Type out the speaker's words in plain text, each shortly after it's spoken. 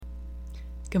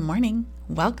Good morning.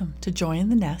 Welcome to Joy in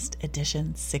the Nest,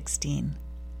 edition 16.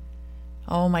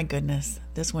 Oh my goodness,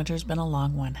 this winter's been a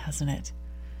long one, hasn't it?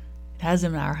 It has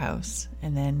in our house,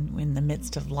 and then in the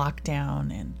midst of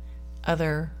lockdown and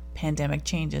other pandemic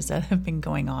changes that have been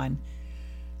going on.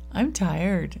 I'm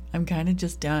tired. I'm kind of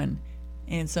just done.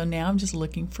 And so now I'm just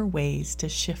looking for ways to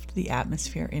shift the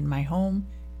atmosphere in my home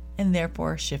and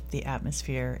therefore shift the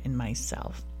atmosphere in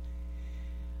myself.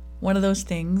 One of those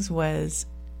things was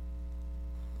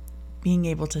being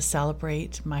able to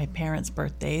celebrate my parents'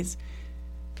 birthdays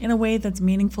in a way that's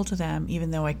meaningful to them, even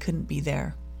though I couldn't be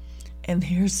there. And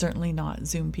they're certainly not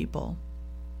Zoom people.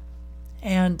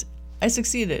 And I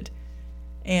succeeded.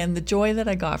 And the joy that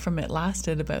I got from it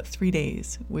lasted about 3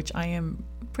 days, which I am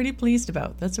pretty pleased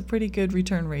about. That's a pretty good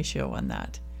return ratio on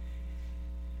that.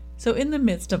 So in the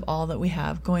midst of all that we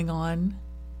have going on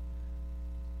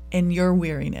and your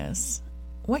weariness,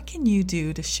 what can you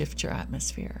do to shift your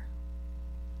atmosphere?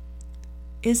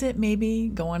 Is it maybe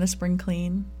go on a spring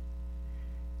clean?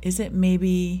 Is it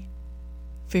maybe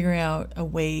figuring out a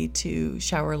way to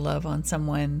shower love on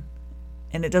someone?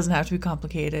 And it doesn't have to be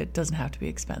complicated. It doesn't have to be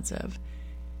expensive.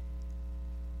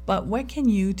 But what can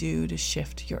you do to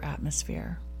shift your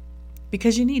atmosphere?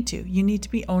 Because you need to. You need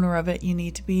to be owner of it. You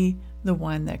need to be the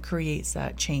one that creates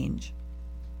that change.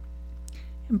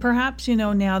 And perhaps,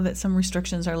 now that some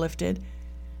restrictions are lifted,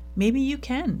 maybe you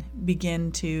can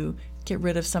begin to get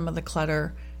rid of some of the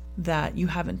clutter that you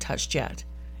haven't touched yet.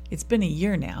 It's been a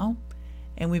year now,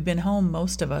 and we've been home,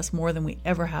 most of us, more than we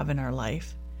ever have in our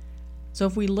life. So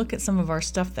if we look at some of our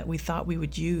stuff that we thought we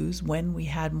would use when we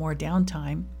had more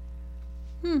downtime,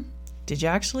 did you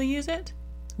actually use it?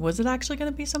 Was it actually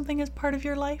going to be something as part of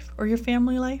your life or your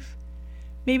family life?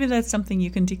 Maybe that's something you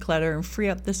can declutter and free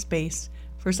up the space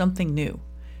for something new.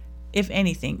 If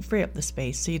anything, free up the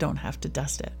space so you don't have to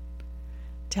dust it.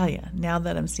 Tell you, now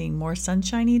that I'm seeing more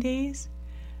sunshiny days,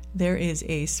 there is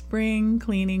a spring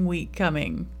cleaning week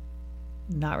coming.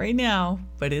 Not right now,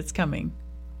 but it's coming.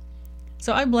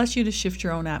 So I bless you to shift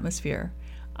your own atmosphere.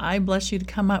 I bless you to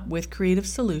come up with creative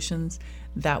solutions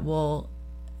that will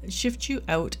shift you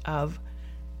out of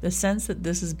the sense that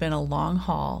this has been a long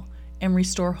haul and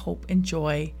restore hope and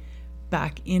joy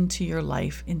back into your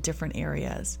life in different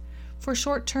areas for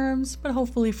short terms, but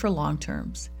hopefully for long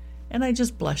terms. And I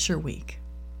just bless your week.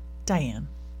 Diane.